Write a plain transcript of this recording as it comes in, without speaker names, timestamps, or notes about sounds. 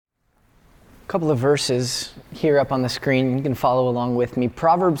couple of verses here up on the screen. You can follow along with me.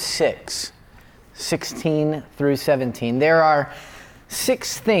 Proverbs 6, 16 through 17. There are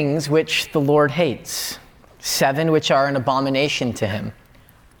 6 things which the Lord hates, 7 which are an abomination to him: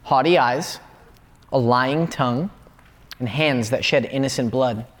 haughty eyes, a lying tongue, and hands that shed innocent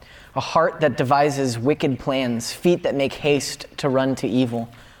blood, a heart that devises wicked plans, feet that make haste to run to evil,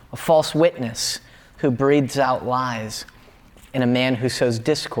 a false witness who breathes out lies, and a man who sows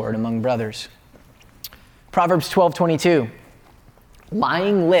discord among brothers. Proverbs 12:22.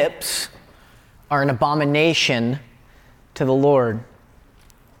 Lying lips are an abomination to the Lord.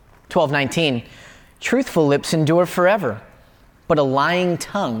 12:19. Truthful lips endure forever, but a lying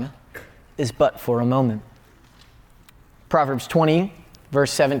tongue is but for a moment. Proverbs 20,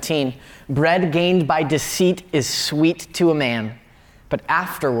 verse 17. Bread gained by deceit is sweet to a man, but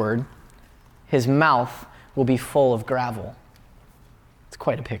afterward his mouth will be full of gravel. It's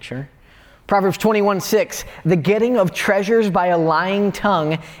quite a picture. Proverbs 21:6. The getting of treasures by a lying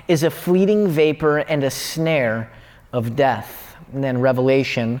tongue is a fleeting vapor and a snare of death. And then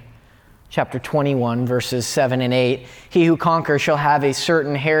Revelation chapter 21, verses 7 and 8. He who conquers shall have a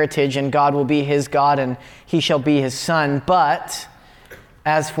certain heritage, and God will be his God, and he shall be his son. But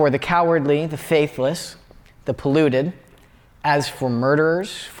as for the cowardly, the faithless, the polluted, as for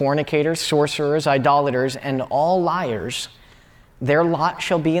murderers, fornicators, sorcerers, idolaters, and all liars, their lot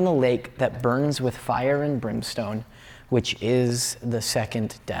shall be in the lake that burns with fire and brimstone, which is the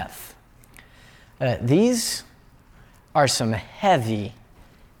second death. These are some heavy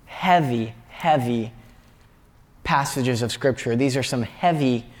passages of Scripture. These are some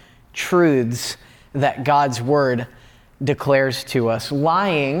heavy truths that God's Word declares to us.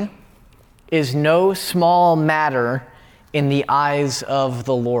 Lying is no small matter in the eyes of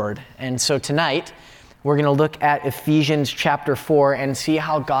the Lord. And so tonight, we're going to look at Ephesians chapter 4 and see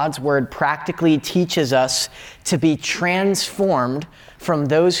how God's Word practically teaches us to be transformed from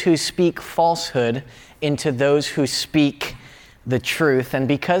those who speak falsehood into those who speak the truth. And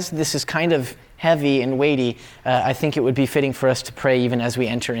because this is kind of heavy and weighty, I think it would be fitting for us to pray even as we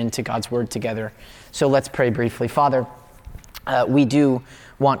enter into God's Word together. So let's pray briefly. Father, we do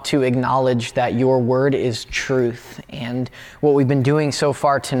want to acknowledge that your word is truth. And what we've been doing so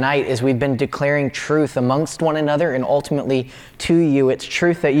far tonight is we've been declaring truth amongst one another and ultimately to you. It's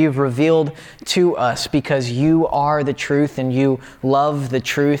truth that you've revealed to us because you are the truth and you love the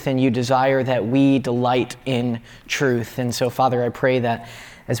truth and you desire that we delight in truth. And so, Father, I pray that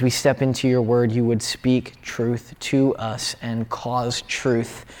as we step into your word, you would speak truth to us and cause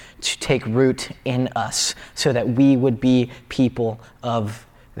truth to take root in us so that we would be people of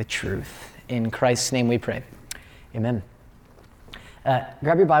the truth. In Christ's name we pray. Amen.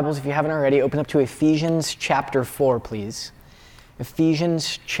 Grab your Bibles if you haven't already. Open up to Ephesians chapter 4, please.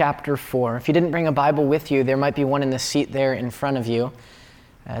 Ephesians chapter 4. If you didn't bring a Bible with you, there might be one in the seat there in front of you.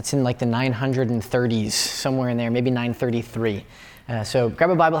 It's in like the 930s, somewhere in there, maybe 933. So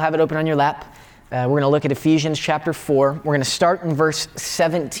grab a Bible, have it open on your lap. We're going to look at Ephesians chapter 4. We're going to start in verse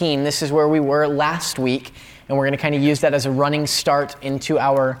 17. This is where we were last week, and we're going to kind of use that as a running start into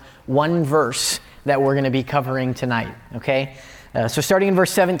our one verse that we're going to be covering tonight, okay? So starting in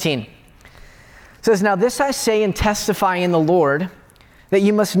verse 17. It says, "Now this I say and testify in the Lord, that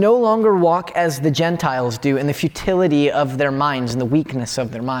you must no longer walk as the Gentiles do in the futility of their minds and the weakness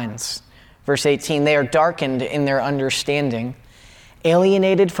of their minds." Verse 18, "They are darkened in their understanding,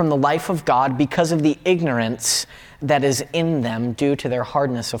 alienated from the life of God because of the ignorance that is in them due to their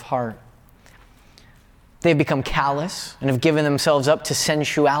hardness of heart. They've become callous and have given themselves up to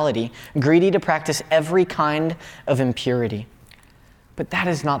sensuality, greedy to practice every kind of impurity. But that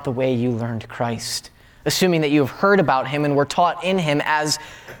is not the way you learned Christ, assuming that you have heard about him and were taught in him as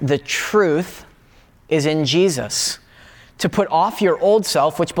the truth is in Jesus. To put off your old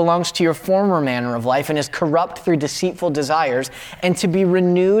self, which belongs to your former manner of life and is corrupt through deceitful desires, and to be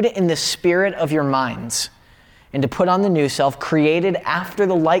renewed in the spirit of your minds, and to put on the new self, created after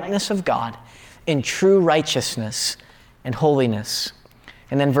the likeness of God, in true righteousness and holiness."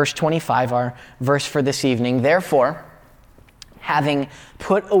 And then verse 25, our verse for this evening. "Therefore, having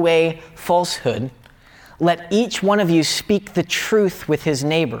put away falsehood, let each one of you speak the truth with his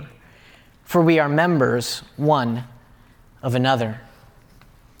neighbor, for we are members one of another."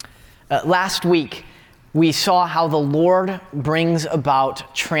 Last week, we saw how the Lord brings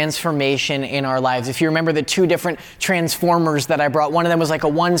about transformation in our lives. If you remember the 2 different transformers that I brought, one of them was like a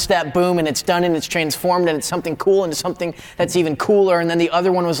one-step boom and it's done and it's transformed and it's something cool into something that's even cooler. And then the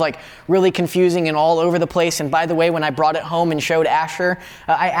other one was like really confusing and all over the place. And by the way, when I brought it home and showed Asher,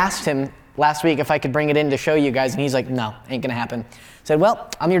 I asked him last week if I could bring it in to show you guys, and he's like, "No, ain't gonna happen." said, well,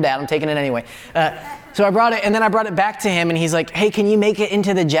 I'm your dad. I'm taking it anyway. So I brought it, and then I brought it back to him, and he's like, hey, can you make it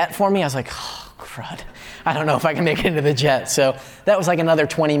into the jet for me? I was like, oh, crud. I don't know if I can make it into the jet. So that was like another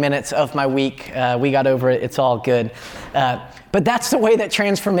 20 minutes of my week. We got over it. It's all good. But that's the way that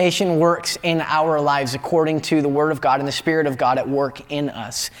transformation works in our lives according to the Word of God and the Spirit of God at work in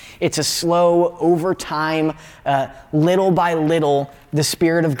us. It's a slow, over time, little by little, the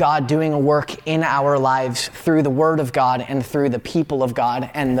Spirit of God doing a work in our lives through the Word of God and through the people of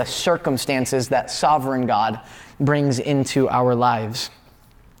God and the circumstances that sovereign God brings into our lives.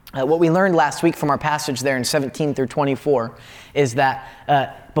 What we learned last week from our passage there in 17 through 24 is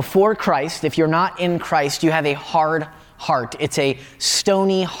that before Christ, if you're not in Christ, you have a hard heart. It's a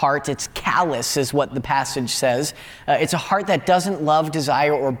stony heart. It's callous is what the passage says. It's a heart that doesn't love,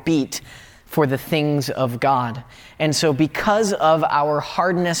 desire, or beat for the things of God. And so because of our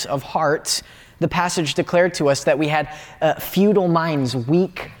hardness of hearts, the passage declared to us that we had futile minds,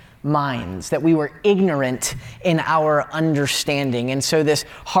 weak minds, that we were ignorant in our understanding. And so this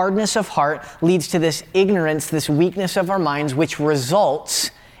hardness of heart leads to this ignorance, this weakness of our minds, which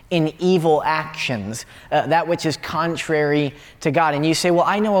results in evil actions, that which is contrary to God. And you say, well,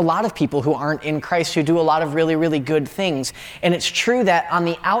 I know a lot of people who aren't in Christ who do a lot of really, really good things. And it's true that on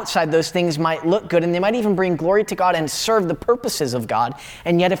the outside, those things might look good, and they might even bring glory to God and serve the purposes of God.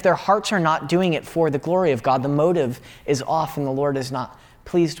 And yet if their hearts are not doing it for the glory of God, the motive is off, and the Lord is not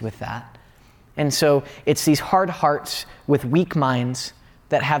pleased with that. And so it's these hard hearts with weak minds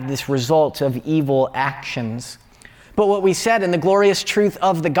that have this result of evil actions. But what we said in the glorious truth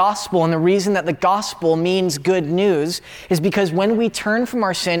of the gospel, and the reason that the gospel means good news, is because when we turn from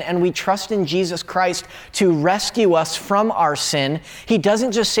our sin and we trust in Jesus Christ to rescue us from our sin, he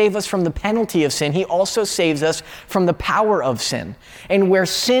doesn't just save us from the penalty of sin, he also saves us from the power of sin. And where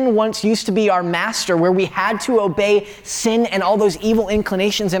sin once used to be our master, where we had to obey sin and all those evil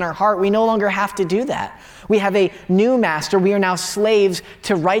inclinations in our heart, we no longer have to do that. We have a new master. We are now slaves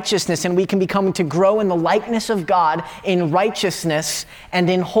to righteousness, and we can become to grow in the likeness of God in righteousness and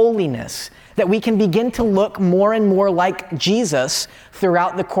in holiness. That we can begin to look more and more like Jesus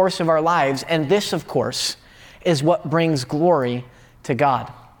throughout the course of our lives. And this, of course, is what brings glory to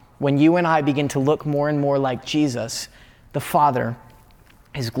God. When you and I begin to look more and more like Jesus, the Father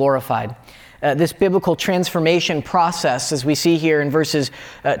is glorified. This biblical transformation process, as we see here in verses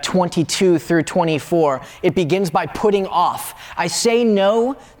 22 through 24, it begins by putting off. I say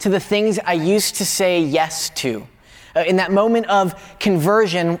no to the things I used to say yes to. In that moment of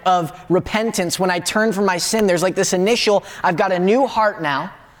conversion, of repentance, when I turn from my sin, there's like this initial, I've got a new heart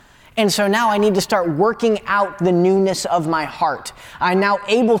now. And so now I need to start working out the newness of my heart. I'm now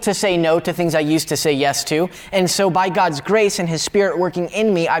able to say no to things I used to say yes to. And so by God's grace and his Spirit working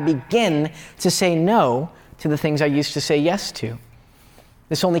in me, I begin to say no to the things I used to say yes to.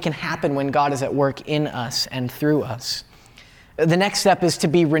 This only can happen when God is at work in us and through us. The next step is to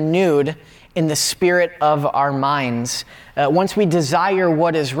be renewed in the spirit of our minds. Once we desire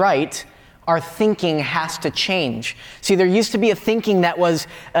what is right, our thinking has to change. See, there used to be a thinking that was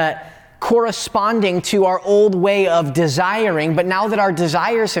corresponding to our old way of desiring, but now that our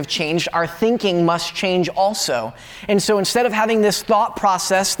desires have changed, our thinking must change also. And so instead of having this thought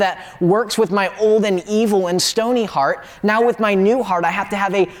process that works with my old and evil and stony heart, now with my new heart, I have to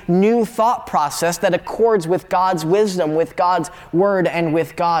have a new thought process that accords with God's wisdom, with God's word, and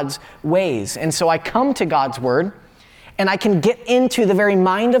with God's ways. And so I come to God's word, and I can get into the very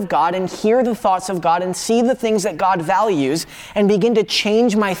mind of God and hear the thoughts of God and see the things that God values and begin to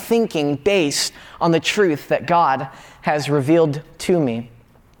change my thinking based on the truth that God has revealed to me.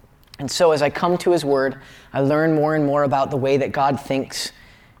 And so as I come to his word, I learn more and more about the way that God thinks,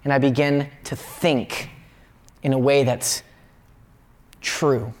 and I begin to think in a way that's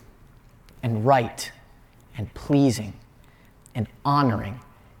true and right and pleasing and honoring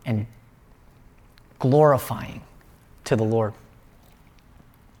and glorifying to the Lord.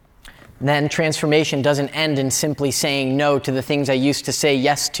 Then transformation doesn't end in simply saying no to the things I used to say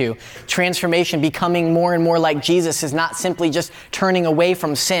yes to. Transformation, becoming more and more like Jesus, is not simply just turning away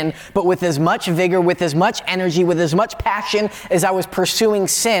from sin, but with as much vigor, with as much energy, with as much passion as I was pursuing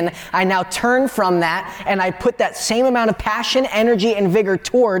sin, I now turn from that and I put that same amount of passion, energy, and vigor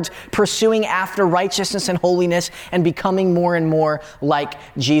towards pursuing after righteousness and holiness and becoming more and more like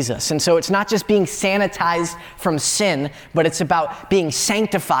Jesus. And so it's not just being sanitized from sin, but it's about being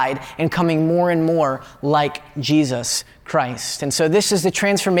sanctified and coming more and more like Jesus Christ. And so this is the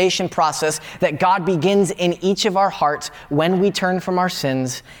transformation process that God begins in each of our hearts when we turn from our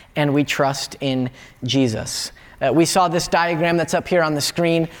sins and we trust in Jesus. We saw this diagram that's up here on the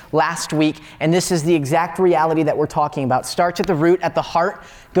screen last week, and this is the exact reality that we're talking about. Starts at the root, at the heart,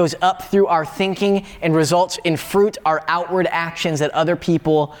 goes up through our thinking, and results in fruit, our outward actions that other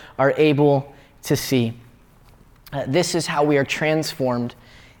people are able to see. This is how we are transformed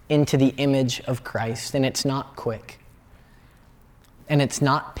into the image of Christ, and it's not quick, and it's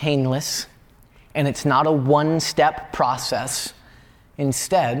not painless, and it's not a one-step process.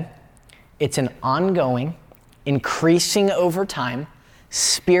 Instead, it's an ongoing, increasing over time,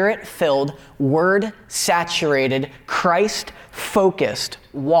 Spirit-filled, Word-saturated, Christ-focused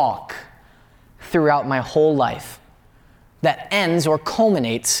walk throughout my whole life that ends or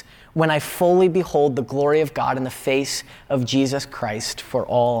culminates when I fully behold the glory of God in the face of Jesus Christ for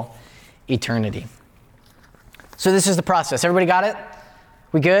all eternity. So this is the process. Everybody got it?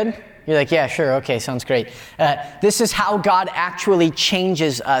 We good? You're like, yeah, sure, okay, sounds great. This is how God actually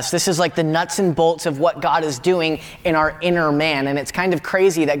changes us. This is like the nuts and bolts of what God is doing in our inner man. And it's kind of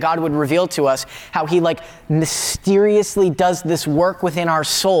crazy that God would reveal to us how he like mysteriously does this work within our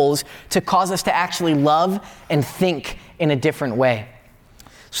souls to cause us to actually love and think in a different way.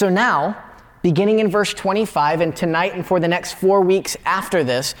 So now, beginning in verse 25, and tonight and for the next 4 weeks after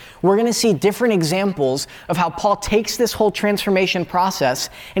this, we're going to see different examples of how Paul takes this whole transformation process,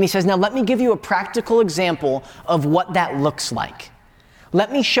 and he says, now let me give you a practical example of what that looks like.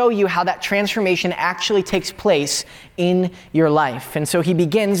 Let me show you how that transformation actually takes place in your life. And so he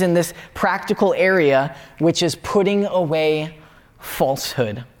begins in this practical area, which is putting away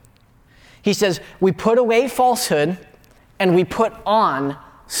falsehood. He says, we put away falsehood, and we put on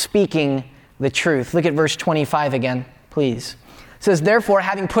speaking the truth. Look at verse 25 again, please. It says, therefore,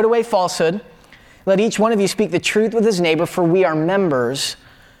 having put away falsehood, let each one of you speak the truth with his neighbor, for we are members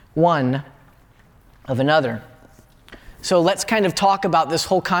one of another. So let's kind of talk about this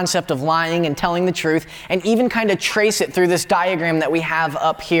whole concept of lying and telling the truth, and even kind of trace it through this diagram that we have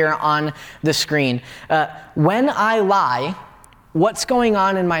up here on the screen. When I lie, what's going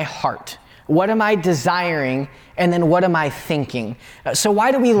on in my heart? What am I desiring? And then what am I thinking? So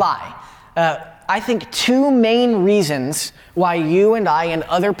why do we lie? I think two main reasons why you and I and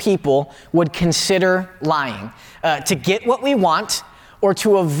other people would consider lying. To get what we want or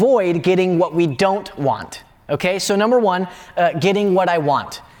to avoid getting what we don't want. Okay, so number one, getting what I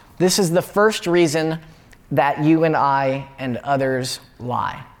want. This is the first reason that you and I and others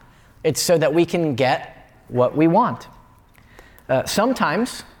lie. It's so that we can get what we want.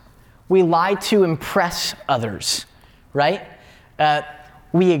 Sometimes we lie to impress others, right?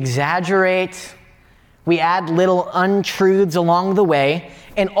 We exaggerate, we add little untruths along the way,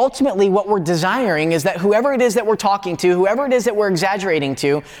 and ultimately what we're desiring is that whoever it is that we're talking to, whoever it is that we're exaggerating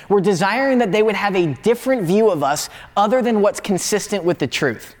to, we're desiring that they would have a different view of us other than what's consistent with the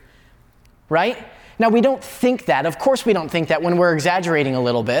truth, right? Now, we don't think that. Of course we don't think that when we're exaggerating a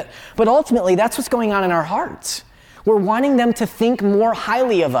little bit, but ultimately that's what's going on in our hearts. We're wanting them to think more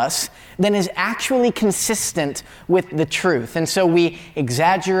highly of us than is actually consistent with the truth. And so we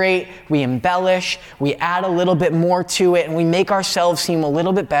exaggerate, we embellish, we add a little bit more to it, and we make ourselves seem a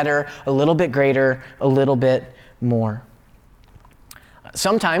little bit better, a little bit greater, a little bit more.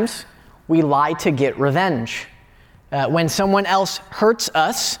 Sometimes we lie to get revenge. When someone else hurts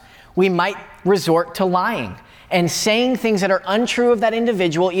us, we might resort to lying and saying things that are untrue of that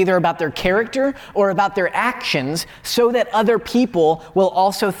individual, either about their character or about their actions, so that other people will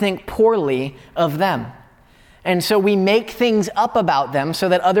also think poorly of them. And so we make things up about them so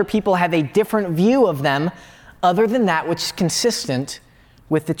that other people have a different view of them other than that which is consistent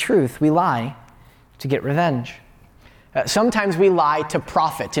with the truth. We lie to get revenge. Sometimes we lie to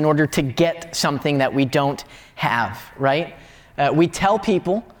profit in order to get something that we don't have, right? We tell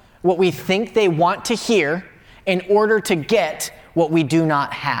people what we think they want to hear in order to get what we do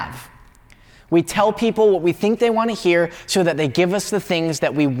not have. We tell people what we think they want to hear so that they give us the things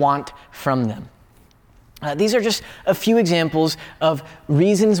that we want from them. These are just a few examples of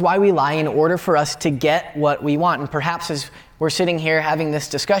reasons why we lie in order for us to get what we want. And perhaps as we're sitting here having this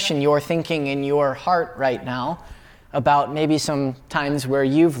discussion, you're thinking in your heart right now about maybe some times where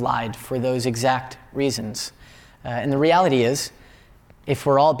you've lied for those exact reasons. And the reality is, if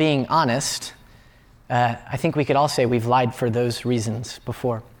we're all being honest, I think we could all say we've lied for those reasons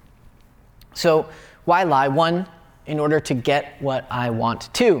before. So why lie? One, in order to get what I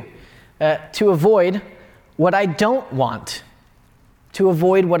want. Two, to avoid what I don't want. To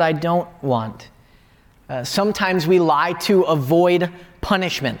avoid what I don't want. Sometimes we lie to avoid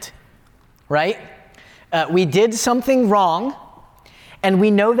punishment, right? We did something wrong, and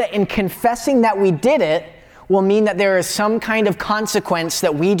we know that in confessing that we did it will mean that there is some kind of consequence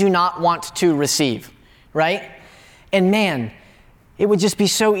that we do not want to receive. Right? And man, it would just be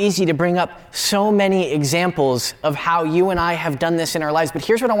so easy to bring up so many examples of how you and I have done this in our lives. But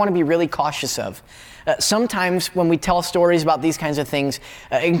here's what I want to be really cautious of. Sometimes when we tell stories about these kinds of things,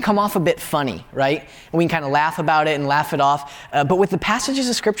 it can come off a bit funny, right? And we can kind of laugh about it and laugh it off. But with the passages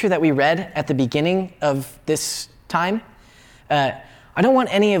of Scripture that we read at the beginning of this time, I don't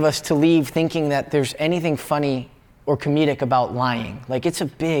want any of us to leave thinking that there's anything funny or comedic about lying. Like, it's a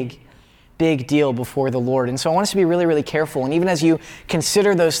big deal before the Lord. And so I want us to be really, really careful. And even as you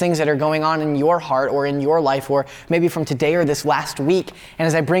consider those things that are going on in your heart or in your life, or maybe from today or this last week, and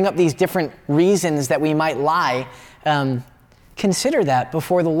as I bring up these different reasons that we might lie, consider that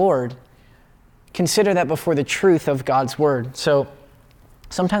before the Lord. Consider that before the truth of God's word. So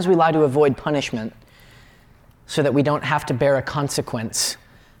sometimes we lie to avoid punishment so that we don't have to bear a consequence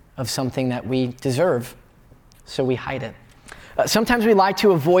of something that we deserve. So we hide it. Sometimes we lie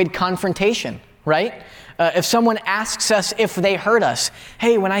to avoid confrontation, right? If someone asks us if they hurt us,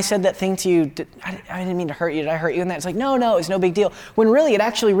 hey, when I said that thing to you, I didn't mean to hurt you. Did I hurt you? And it's like, no, it's no big deal. When really, it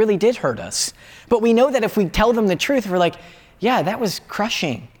actually really did hurt us. But we know that if we tell them the truth, we're like, yeah, that was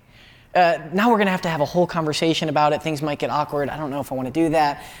crushing. Now we're going to have a whole conversation about it. Things might get awkward. I don't know if I want to do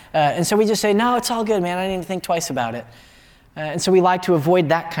that. And so we just say, no, it's all good, man. I didn't even think twice about it. And so we lie to avoid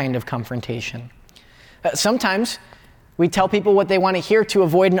that kind of confrontation. Sometimes we tell people what they want to hear to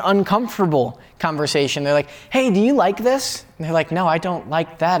avoid an uncomfortable conversation. They're like, hey, do you like this? And they're like, no, I don't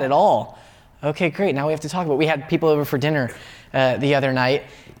like that at all. Okay, great. Now we have to talk about it. We had people over for dinner the other night,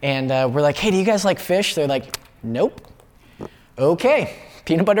 and we're like, hey, do you guys like fish? They're like, nope. Okay,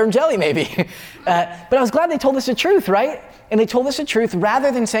 peanut butter and jelly maybe. But I was glad they told us the truth, right? And they told us the truth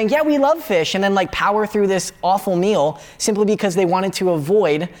rather than saying, yeah, we love fish, and then like power through this awful meal simply because they wanted to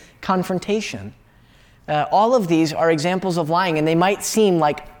avoid confrontation. All of these are examples of lying, and they might seem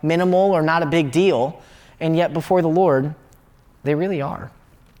like minimal or not a big deal, and yet before the Lord, they really are.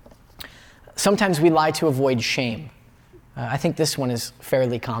 Sometimes we lie to avoid shame. I think this one is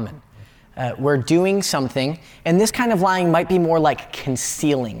fairly common. We're doing something, and this kind of lying might be more like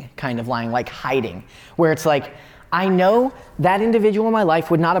concealing kind of lying, like hiding, where it's like, I know that individual in my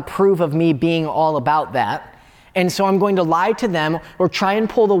life would not approve of me being all about that, and so I'm going to lie to them or try and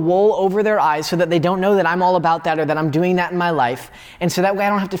pull the wool over their eyes so that they don't know that I'm all about that or that I'm doing that in my life. And so that way I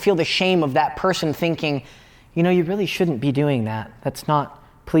don't have to feel the shame of that person thinking, you know, you really shouldn't be doing that. That's not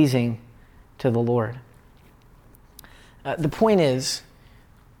pleasing to the Lord. The point is,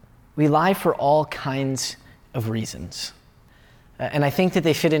 we lie for all kinds of reasons. And I think that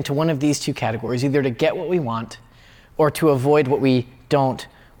they fit into one of these two categories, either to get what we want or to avoid what we don't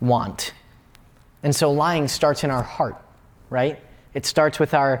want. And so lying starts in our heart, right? It starts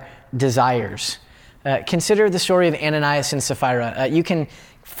with our desires. Consider the story of Ananias and Sapphira. You can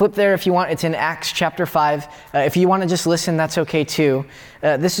flip there if you want. It's in Acts chapter 5. If you want to just listen, that's okay too.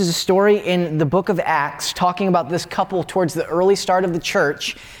 This is a story in the book of Acts talking about this couple towards the early start of the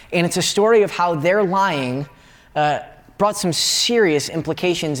church. And it's a story of how their lying brought some serious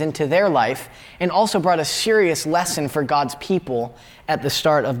implications into their life and also brought a serious lesson for God's people at the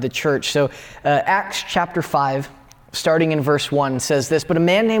start of the church. So Acts chapter 5, starting in verse 1, says this, "But a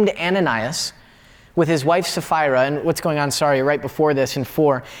man named Ananias, with his wife Sapphira," and what's going on, right before this in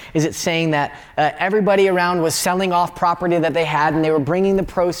 4, is it saying that everybody around was selling off property that they had, and they were bringing the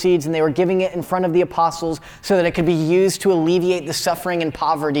proceeds, and they were giving it in front of the apostles so that it could be used to alleviate the suffering and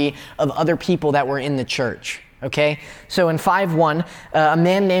poverty of other people that were in the church. Okay, so in 5:1, a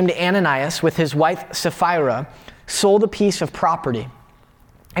man named Ananias with his wife Sapphira sold a piece of property.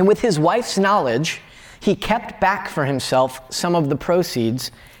 And with his wife's knowledge, he kept back for himself some of the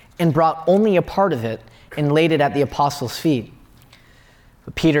proceeds and brought only a part of it and laid it at the apostles' feet.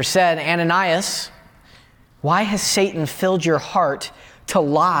 But Peter said, "Ananias, why has Satan filled your heart to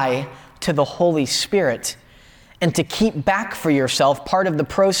lie to the Holy Spirit and to keep back for yourself part of the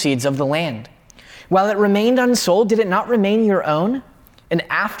proceeds of the land? While it remained unsold, did it not remain your own? And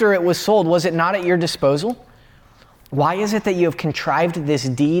after it was sold, was it not at your disposal? Why is it that you have contrived this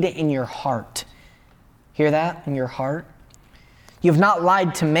deed in your heart?" Hear that? In your heart? "You have not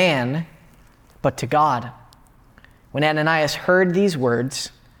lied to man, but to God." When Ananias heard these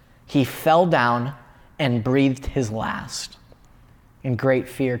words, he fell down and breathed his last. And great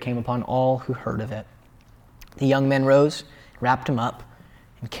fear came upon all who heard of it. The young men rose, wrapped him up,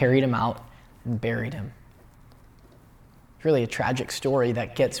 and carried him out and buried him. It's really a tragic story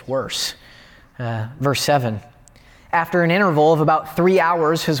that gets worse. Verse 7. After an interval of about 3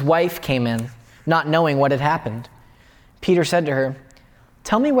 hours, his wife came in, not knowing what had happened. Peter said to her,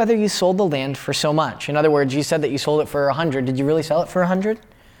 "Tell me whether you sold the land for so much." In other words, you said that you sold it for 100. Did you really sell it for 100?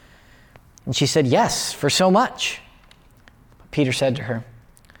 And she said, "Yes, for so much." Peter said to her,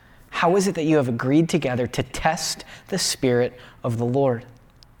 "How is it that you have agreed together to test the Spirit of the Lord?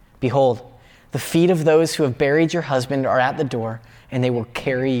 Behold, the feet of those who have buried your husband are at the door, and they will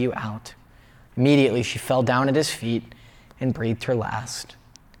carry you out." Immediately she fell down at his feet and breathed her last.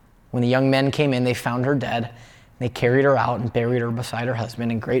 When the young men came in, they found her dead. They carried her out and buried her beside her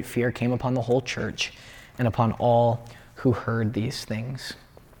husband, and great fear came upon the whole church and upon all who heard these things.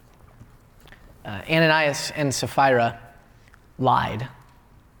 Ananias and Sapphira lied.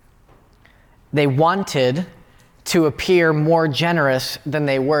 They wanted to appear more generous than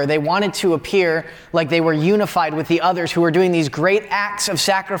they were. They wanted to appear like they were unified with the others who were doing these great acts of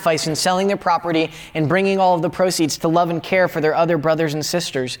sacrifice and selling their property and bringing all of the proceeds to love and care for their other brothers and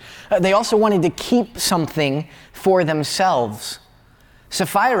sisters. They also wanted to keep something for themselves.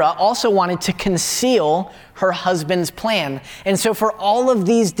 Sapphira also wanted to conceal her husband's plan. And so for all of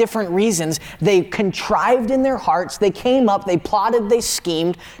these different reasons, they contrived in their hearts, they came up, they plotted, they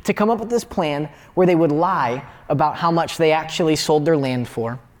schemed to come up with this plan where they would lie about how much they actually sold their land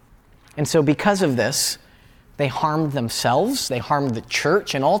for. And so because of this, they harmed themselves, they harmed the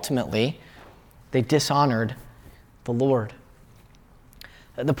church, and ultimately, they dishonored the Lord.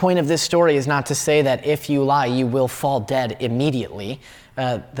 The point of this story is not to say that if you lie, you will fall dead immediately,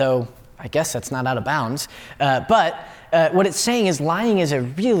 though I guess that's not out of bounds. But what it's saying is lying is a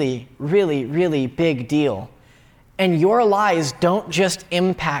really, really, really big deal. And your lies don't just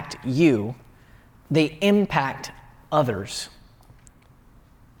impact you, they impact others.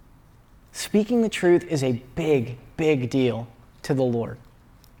 Speaking the truth is a big, big deal to the Lord.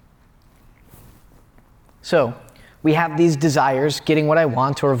 So, we have these desires, getting what I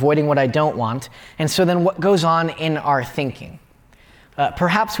want or avoiding what I don't want. And so then what goes on in our thinking?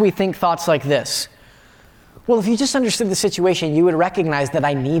 Perhaps we think thoughts like this. Well, if you just understood the situation, you would recognize that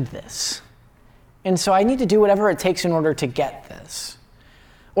I need this. And so I need to do whatever it takes in order to get this.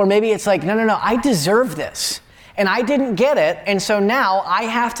 Or maybe it's like, no, I deserve this. And I didn't get it. And so now I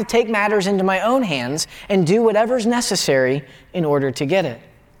have to take matters into my own hands and do whatever's necessary in order to get it.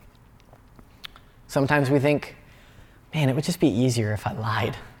 Sometimes we think, man, it would just be easier if I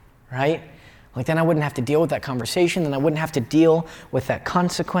lied, right? Like then I wouldn't have to deal with that conversation, then I wouldn't have to deal with that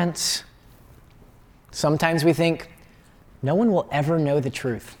consequence. Sometimes we think, no one will ever know the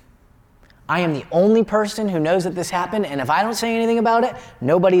truth. I am the only person who knows that this happened, and if I don't say anything about it,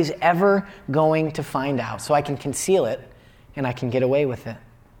 nobody's ever going to find out. So I can conceal it, and I can get away with it.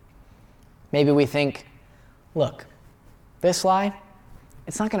 Maybe we think, look, this lie,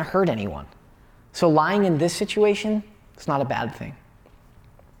 it's not going to hurt anyone. So lying in this situation, it's not a bad thing.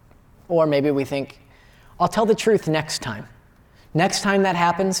 Or maybe we think, I'll tell the truth next time. Next time that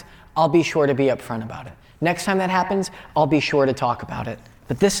happens, I'll be sure to be upfront about it. Next time that happens, I'll be sure to talk about it.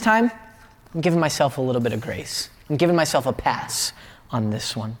 But this time, I'm giving myself a little bit of grace. I'm giving myself a pass on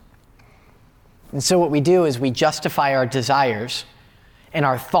this one. And so what we do is we justify our desires, and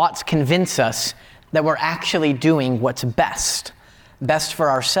our thoughts convince us that we're actually doing what's best for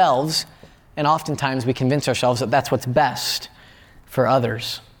ourselves, and oftentimes we convince ourselves that that's what's best for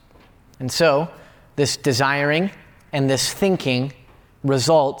others. And so this desiring and this thinking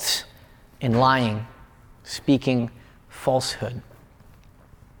results in lying, speaking falsehood.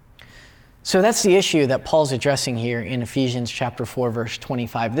 So that's the issue that Paul's addressing here in Ephesians chapter 4, verse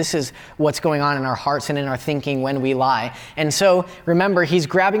 25. This is what's going on in our hearts and in our thinking when we lie. And so remember, he's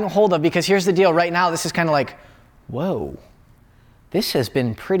grabbing a hold of, because here's the deal, right now this is kind of like, whoa, this has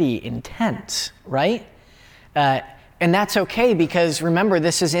been pretty intense, right? And that's okay, because remember,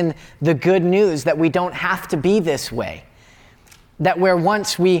 this is in the good news that we don't have to be this way. That where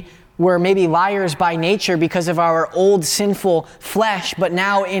once we were maybe liars by nature because of our old sinful flesh, but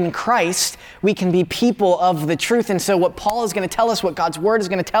now in Christ, we can be people of the truth. And so what Paul is going to tell us, what God's word is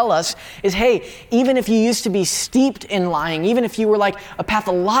going to tell us is, hey, even if you used to be steeped in lying, even if you were like a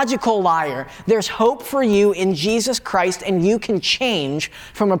pathological liar, there's hope for you in Jesus Christ, and you can change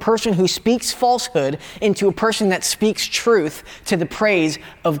from a person who speaks falsehood into a person that speaks truth to the praise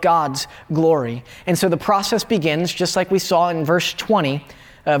of God's glory. And so the process begins, just like we saw in verse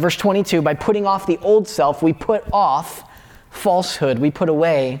 22, by putting off the old self, we put off falsehood. We put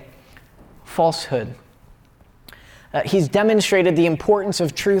away falsehood. He's demonstrated the importance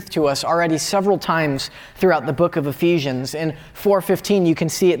of truth to us already several times throughout the book of Ephesians. In 4:15, you can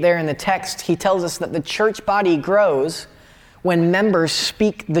see it there in the text. He tells us that the church body grows when members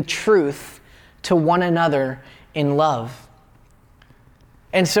speak the truth to one another in love.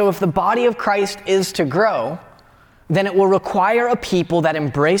 And so if the body of Christ is to grow, then it will require a people that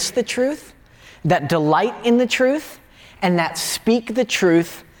embrace the truth, that delight in the truth, and that speak the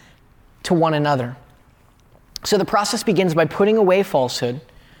truth to one another. So the process begins by putting away falsehood.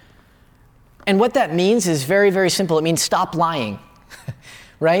 And what that means is very, very simple. It means stop lying,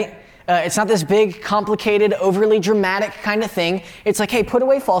 right? It's not this big, complicated, overly dramatic kind of thing. It's like, hey, put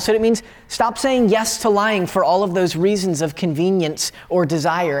away falsehood. It means stop saying yes to lying for all of those reasons of convenience or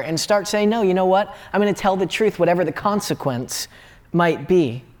desire and start saying, no, you know what? I'm going to tell the truth, whatever the consequence might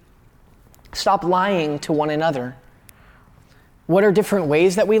be. Stop lying to one another. What are different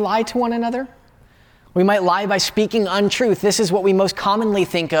ways that we lie to one another? We might lie by speaking untruth. This is what we most commonly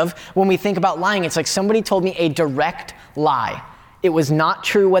think of when we think about lying. It's like somebody told me a direct lie. It was not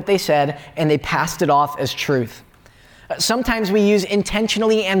true what they said, and they passed it off as truth. Sometimes we use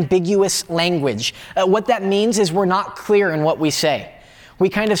intentionally ambiguous language. What that means is we're not clear in what we say. We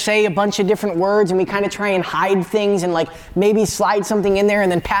kind of say a bunch of different words, and we kind of try and hide things and like maybe slide something in there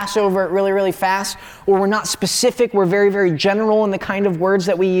and then pass over it really, really fast. Or we're not specific. We're very, very general in the kind of words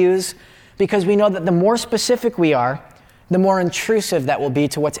that we use, because we know that the more specific we are, the more intrusive that will be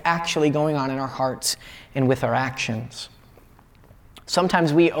to what's actually going on in our hearts and with our actions.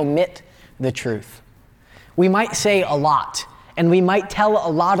 Sometimes we omit the truth. We might say a lot, and we might tell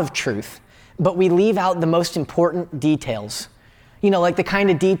a lot of truth, but we leave out the most important details. You know, like the kind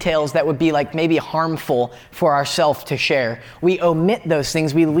of details that would be like maybe harmful for ourselves to share. We omit those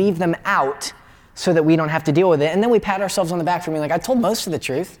things. We leave them out so that we don't have to deal with it. And then we pat ourselves on the back for being like, I told most of the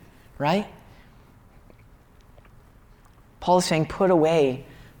truth. Right? Paul is saying, put away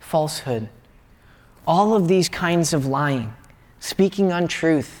falsehood. All of these kinds of lying, speaking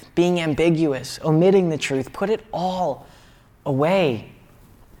untruth, being ambiguous, omitting the truth, put it all away.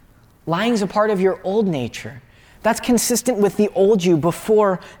 Lying is a part of your old nature. That's consistent with the old you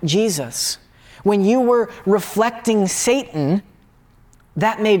before Jesus. When you were reflecting Satan,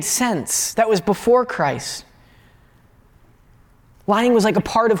 that made sense. That was before Christ. Lying was like a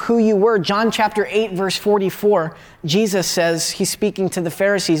part of who you were. John chapter 8, verse 44, Jesus says, he's speaking to the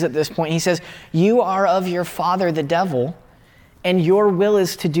Pharisees at this point. He says, you are of your father, the devil, and your will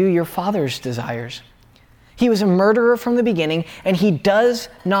is to do your father's desires. He was a murderer from the beginning, and he does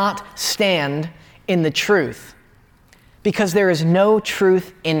not stand in the truth because there is no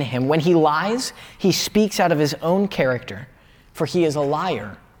truth in him. When he lies, he speaks out of his own character, for he is a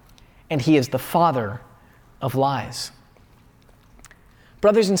liar, and he is the father of lies.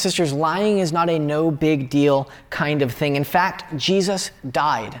 Brothers and sisters, lying is not a no big deal kind of thing. In fact, Jesus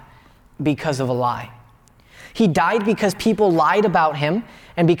died because of a lie. He died because people lied about him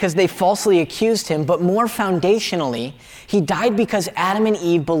and because they falsely accused him, but more foundationally, he died because Adam and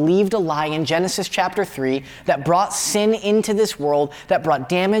Eve believed a lie in Genesis chapter 3 that brought sin into this world, that brought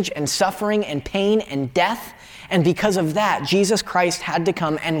damage and suffering and pain and death. And because of that, Jesus Christ had to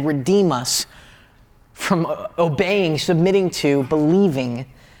come and redeem us from obeying, submitting to, believing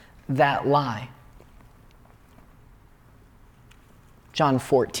that lie. John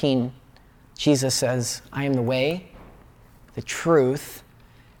 14, Jesus says, I am the way, the truth,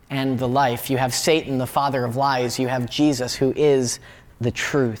 and the life. You have Satan, the father of lies. You have Jesus, who is the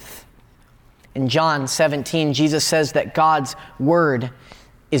truth. In John 17, Jesus says that God's word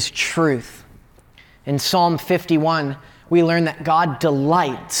is truth. In Psalm 51, we learn that God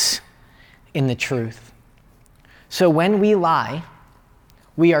delights in the truth. So when we lie,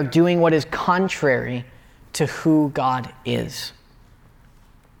 we are doing what is contrary to who God is.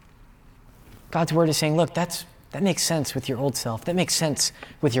 God's word is saying, look, that makes sense with your old self. That makes sense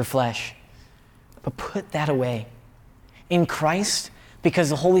with your flesh. But put that away. In Christ, because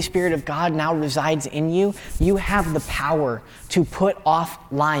the Holy Spirit of God now resides in you, you have the power to put off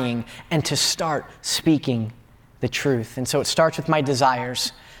lying and to start speaking the truth. And so it starts with my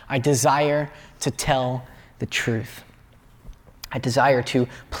desires. I desire to tell the truth. I desire to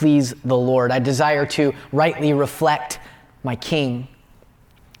please the Lord. I desire to rightly reflect my King.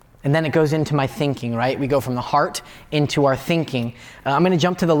 And then it goes into my thinking, right? We go from the heart into our thinking. I'm going to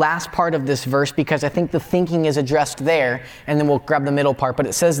jump to the last part of this verse because I think the thinking is addressed there, and then we'll grab the middle part. But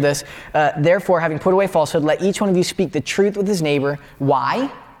it says this, therefore, having put away falsehood, let each one of you speak the truth with his neighbor.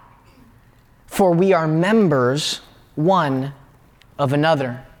 Why? For we are members one of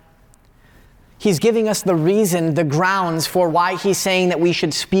another. He's giving us the reason, the grounds for why he's saying that we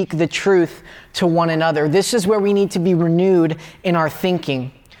should speak the truth to one another. This is where we need to be renewed in our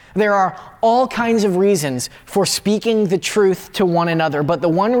thinking. There are all kinds of reasons for speaking the truth to one another, but the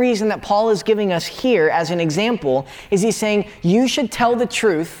one reason that Paul is giving us here as an example is he's saying you should tell the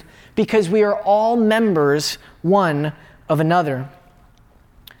truth because we are all members one of another.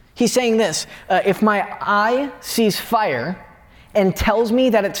 He's saying this, if my eye sees fire and tells me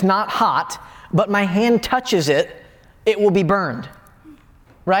that it's not hot, but my hand touches it, it will be burned,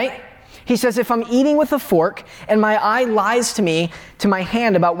 right? He says, if I'm eating with a fork and my eye lies to me, to my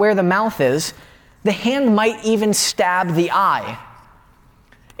hand about where the mouth is, the hand might even stab the eye.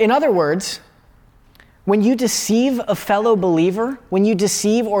 In other words, when you deceive a fellow believer, when you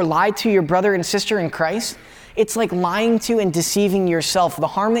deceive or lie to your brother and sister in Christ, it's like lying to and deceiving yourself. The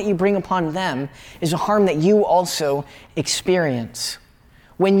harm that you bring upon them is a harm that you also experience.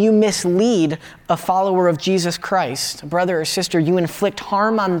 When you mislead a follower of Jesus Christ, a brother or sister, you inflict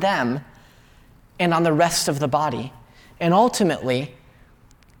harm on them and on the rest of the body. And ultimately,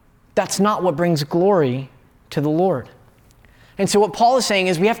 that's not what brings glory to the Lord. And so what Paul is saying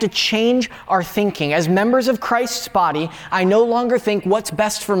is we have to change our thinking. As members of Christ's body, I no longer think what's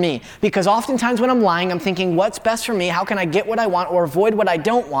best for me. Because oftentimes when I'm lying, I'm thinking what's best for me? How can I get what I want or avoid what I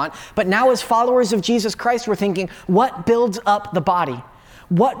don't want? But now as followers of Jesus Christ, we're thinking what builds up the body?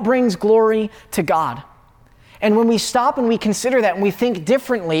 What brings glory to God? And when we stop and we consider that and we think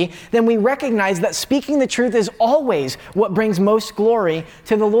differently, then we recognize that speaking the truth is always what brings most glory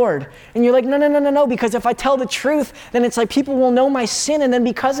to the Lord. And you're like, no, because if I tell the truth, then it's like people will know my sin, and then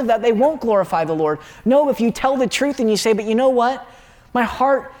because of that, they won't glorify the Lord. No, if you tell the truth and you say, but you know what? My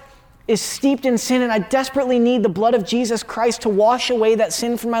heart is steeped in sin, and I desperately need the blood of Jesus Christ to wash away that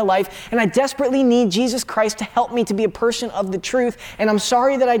sin from my life, and I desperately need Jesus Christ to help me to be a person of the truth, and I'm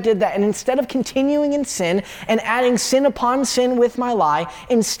sorry that I did that. And instead of continuing in sin and adding sin upon sin with my lie,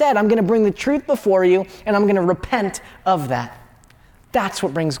 instead I'm going to bring the truth before you, and I'm going to repent of that. That's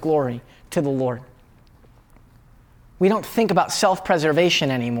what brings glory to the Lord. We don't think about self-preservation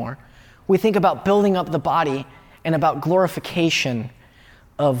anymore. We think about building up the body and about glorification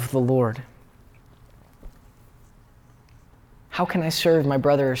of the Lord. How can I serve my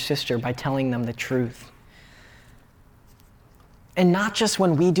brother or sister? By telling them the truth. And not just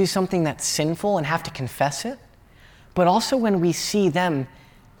when we do something that's sinful and have to confess it, but also when we see them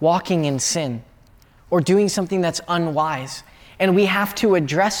walking in sin or doing something that's unwise, and we have to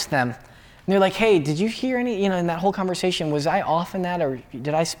address them. And they're like, hey, did you hear any, in that whole conversation, was I off in that, or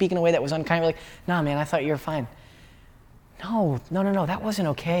did I speak in a way that was unkind? We're like, nah, man, I thought you were fine. No, that wasn't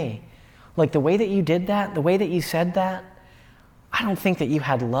okay. Like the way that you did that, the way that you said that, I don't think that you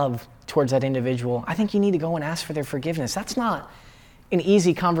had love towards that individual. I think you need to go and ask for their forgiveness. That's not an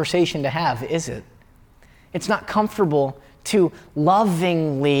easy conversation to have, is it? It's not comfortable to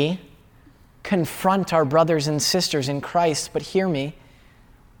lovingly confront our brothers and sisters in Christ, but hear me,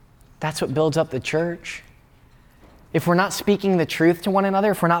 that's what builds up the church. If we're not speaking the truth to one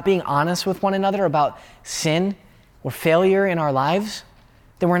another, if we're not being honest with one another about sin or failure in our lives,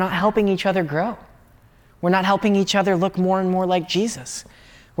 then we're not helping each other grow. We're not helping each other look more and more like Jesus.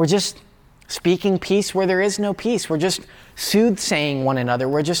 We're just speaking peace where there is no peace. We're just soothsaying one another.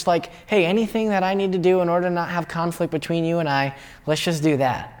 We're just like, hey, anything that I need to do in order to not have conflict between you and I, let's just do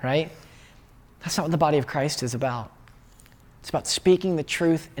that, right? That's not what the body of Christ is about. It's about speaking the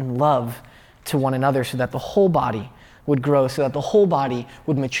truth in love to one another so that the whole body would grow, so that the whole body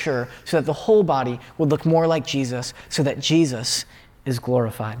would mature, so that the whole body would look more like Jesus, so that Jesus is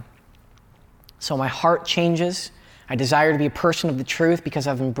glorified. So my heart changes. I desire to be a person of the truth because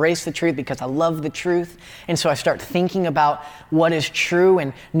I've embraced the truth, because I love the truth. And so I start thinking about what is true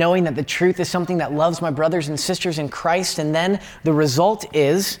and knowing that the truth is something that loves my brothers and sisters in Christ. And then the result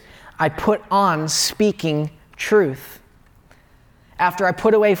is I put on speaking truth. After I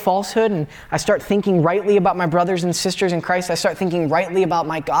put away falsehood and I start thinking rightly about my brothers and sisters in Christ, I start thinking rightly about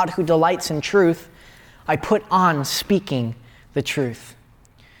my God who delights in truth, I put on speaking the truth.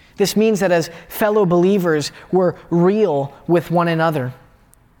 This means that as fellow believers, we're real with one another.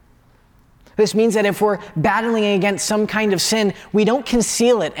 This means that if we're battling against some kind of sin, we don't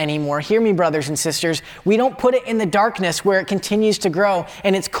conceal it anymore. Hear me, brothers and sisters. We don't put it in the darkness where it continues to grow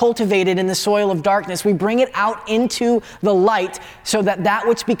and it's cultivated in the soil of darkness. We bring it out into the light so that that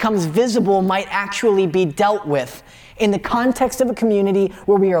which becomes visible might actually be dealt with. In the context of a community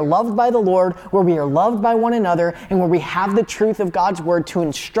where we are loved by the Lord, where we are loved by one another, and where we have the truth of God's word to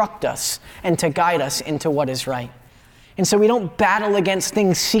instruct us and to guide us into what is right. And so we don't battle against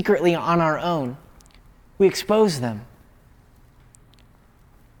things secretly on our own. We expose them.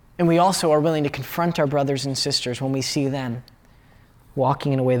 And we also are willing to confront our brothers and sisters when we see them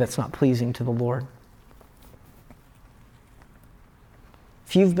walking in a way that's not pleasing to the Lord.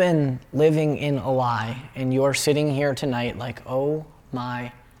 If you've been living in a lie and you're sitting here tonight like, oh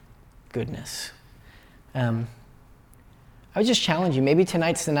my goodness, I would just challenge you. Maybe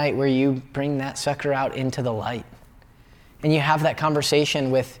tonight's the night where you bring that sucker out into the light. And you have that conversation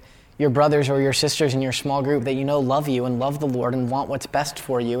with your brothers or your sisters in your small group that you know love you and love the Lord and want what's best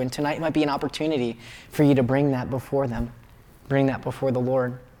for you. And tonight might be an opportunity for you to bring that before them. Bring that before the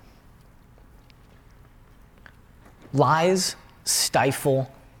Lord. Lies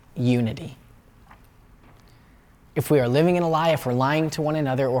stifle unity. If we are living in a lie, if we're lying to one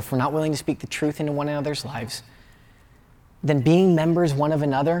another, or if we're not willing to speak the truth into one another's lives, then being members one of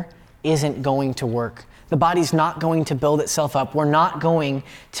another isn't going to work. The body's not going to build itself up. We're not going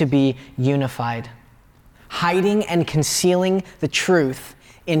to be unified. Hiding and concealing the truth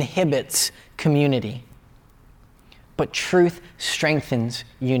inhibits community. But truth strengthens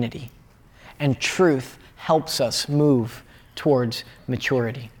unity. And truth helps us move towards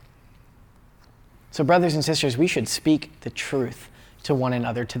maturity. So, brothers and sisters, we should speak the truth to one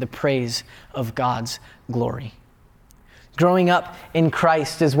another to the praise of God's glory. Growing up in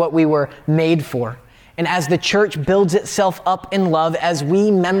Christ is what we were made for. And as the church builds itself up in love, as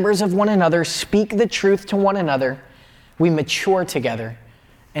we, members of one another, speak the truth to one another, we mature together,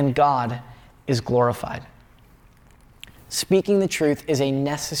 and God is glorified. Speaking the truth is a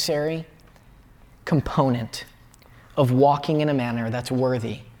necessary component of walking in a manner that's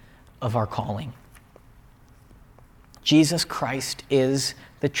worthy of our calling. Jesus Christ is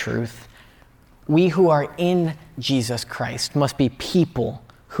the truth. We who are in Jesus Christ must be people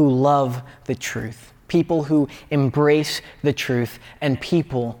who love the truth, people who embrace the truth, and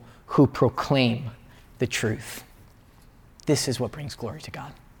people who proclaim the truth. This is what brings glory to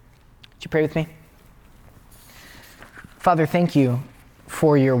God. Would you pray with me? Father, thank you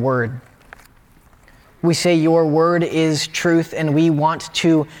for your word. We say your word is truth, and we want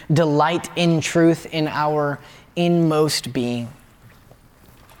to delight in truth in our inmost being.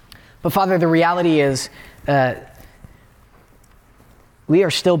 But Father, the reality is we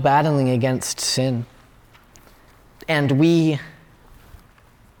are still battling against sin. And we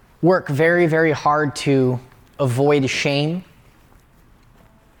work very, very hard to avoid shame.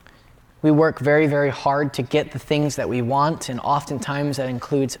 We work very, very hard to get the things that we want, and oftentimes that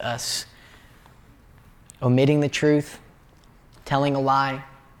includes us omitting the truth, telling a lie,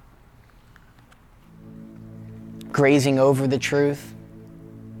 grazing over the truth.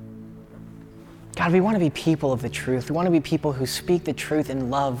 God, we want to be people of the truth. We want to be people who speak the truth in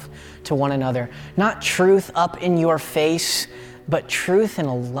love to one another. Not truth up in your face, but truth in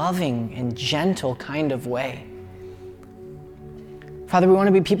a loving and gentle kind of way. Father, we want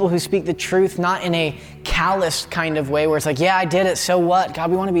to be people who speak the truth not in a calloused kind of way where it's like, yeah, I did it, so what?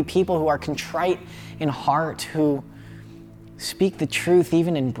 God, we want to be people who are contrite in heart, who speak the truth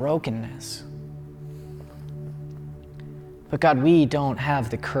even in brokenness. But God, we don't have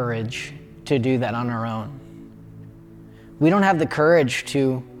the courage to do that on our own. We don't have the courage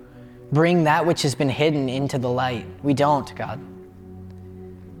to bring that which has been hidden into the light. We don't, God.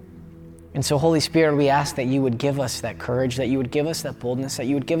 And so, Holy Spirit, we ask that you would give us that courage, that you would give us that boldness, that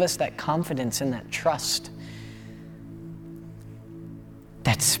you would give us that confidence and that trust.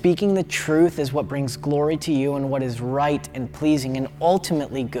 That speaking the truth is what brings glory to you and what is right and pleasing and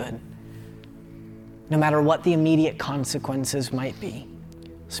ultimately good. No matter what the immediate consequences might be,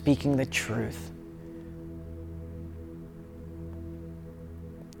 speaking the truth.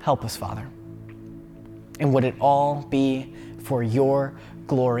 Help us, Father. And would it all be for your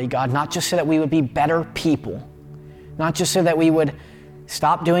glory, God, not just so that we would be better people, not just so that we would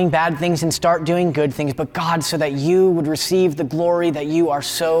stop doing bad things and start doing good things, but God, so that you would receive the glory that you are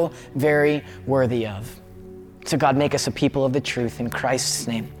so very worthy of. So God, make us a people of the truth in Christ's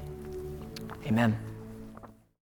name. Amen.